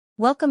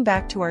Welcome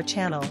back to our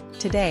channel.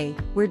 Today,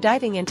 we're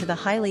diving into the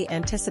highly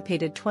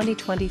anticipated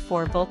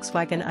 2024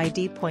 Volkswagen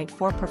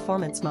ID.4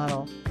 performance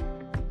model.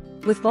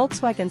 With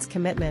Volkswagen's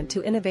commitment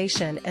to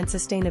innovation and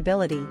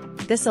sustainability,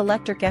 this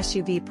electric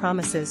SUV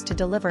promises to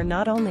deliver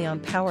not only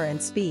on power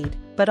and speed,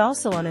 but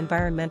also on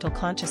environmental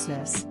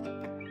consciousness.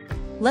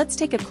 Let's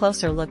take a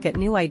closer look at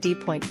new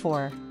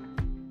ID.4.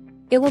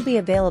 It will be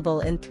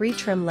available in 3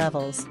 trim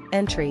levels: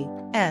 Entry,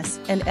 S,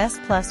 and S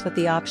Plus, with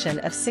the option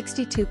of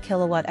 62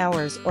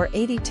 kWh or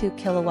 82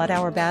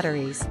 kWh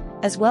batteries,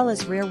 as well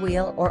as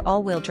rear-wheel or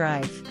all-wheel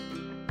drive.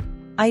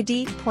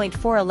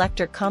 ID.4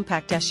 electric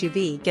compact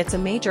SUV gets a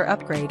major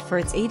upgrade for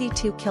its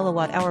 82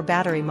 kWh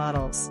battery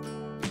models.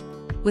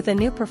 With a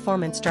new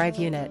performance drive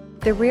unit,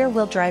 the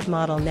rear-wheel drive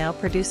model now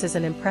produces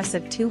an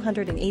impressive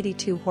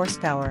 282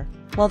 horsepower,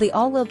 while the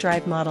all-wheel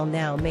drive model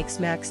now makes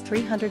max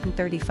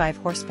 335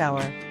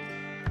 horsepower.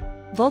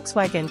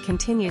 Volkswagen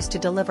continues to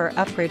deliver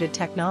upgraded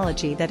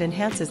technology that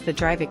enhances the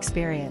drive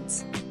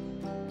experience.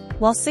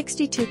 While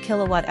 62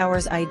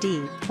 kWh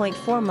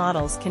ID.4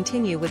 models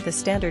continue with the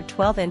standard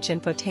 12-inch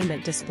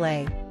infotainment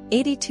display,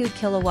 82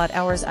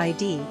 kWh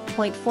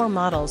ID.4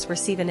 models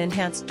receive an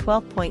enhanced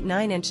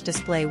 12.9-inch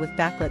display with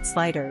backlit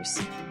sliders.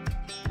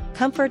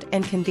 Comfort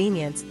and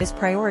convenience is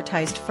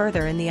prioritized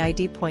further in the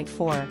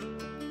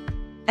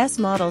ID.4. S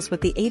models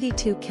with the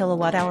 82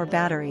 kWh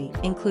battery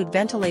include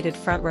ventilated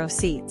front row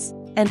seats,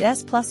 and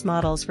S Plus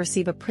models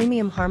receive a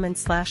premium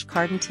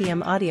Harman/Kardon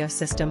TM audio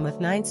system with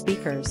 9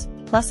 speakers,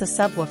 plus a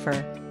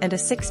subwoofer, and a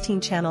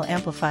 16-channel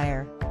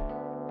amplifier.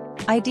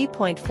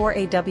 ID.4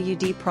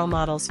 AWD Pro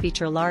models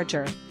feature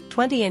larger,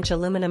 20-inch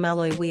aluminum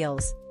alloy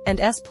wheels, and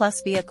S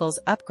Plus vehicles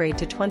upgrade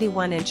to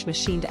 21-inch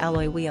machined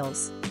alloy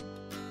wheels.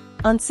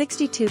 On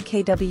 62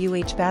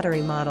 kWh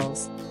battery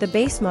models, the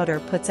base motor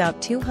puts out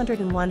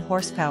 201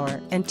 horsepower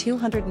and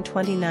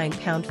 229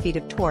 pound-feet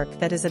of torque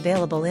that is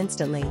available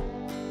instantly.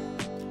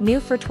 New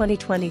for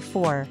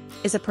 2024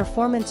 is a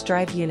performance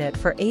drive unit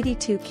for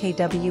 82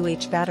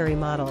 kWh battery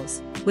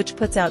models, which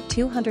puts out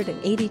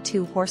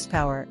 282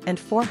 horsepower and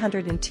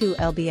 402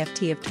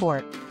 lb-ft of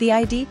torque. The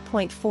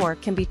ID.4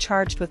 can be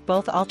charged with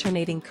both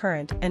alternating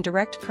current and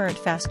direct current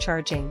fast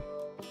charging.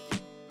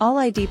 All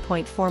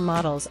ID.4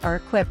 models are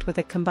equipped with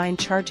a combined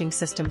charging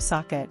system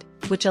socket,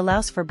 which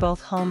allows for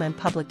both home and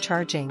public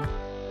charging.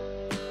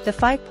 The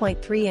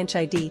 5.3-inch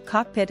ID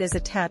cockpit is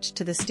attached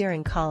to the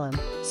steering column,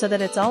 so that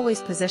it's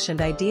always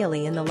positioned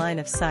ideally in the line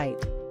of sight.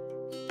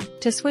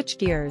 To switch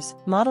gears,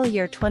 model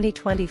year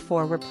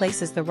 2024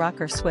 replaces the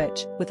rocker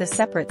switch with a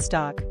separate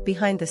stalk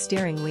behind the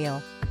steering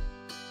wheel.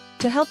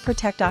 To help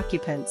protect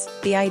occupants,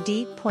 the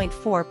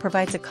ID.4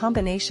 provides a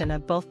combination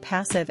of both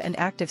passive and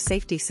active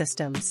safety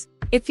systems.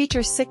 It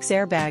features 6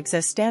 airbags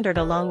as standard,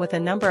 along with a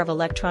number of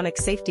electronic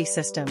safety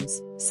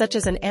systems, such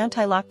as an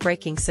anti-lock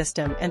braking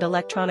system and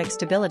electronic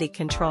stability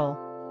control.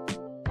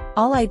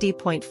 All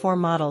ID.4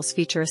 models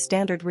feature a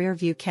standard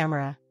rear-view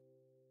camera.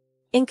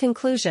 In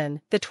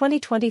conclusion, the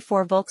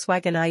 2024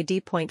 Volkswagen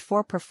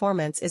ID.4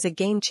 performance is a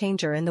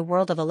game-changer in the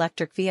world of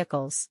electric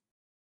vehicles.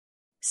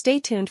 Stay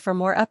tuned for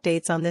more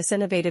updates on this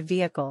innovative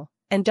vehicle,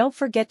 and don't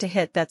forget to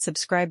hit that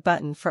subscribe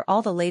button for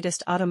all the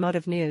latest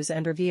automotive news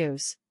and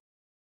reviews.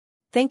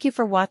 Thank you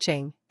for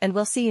watching, and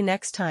we'll see you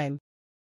next time.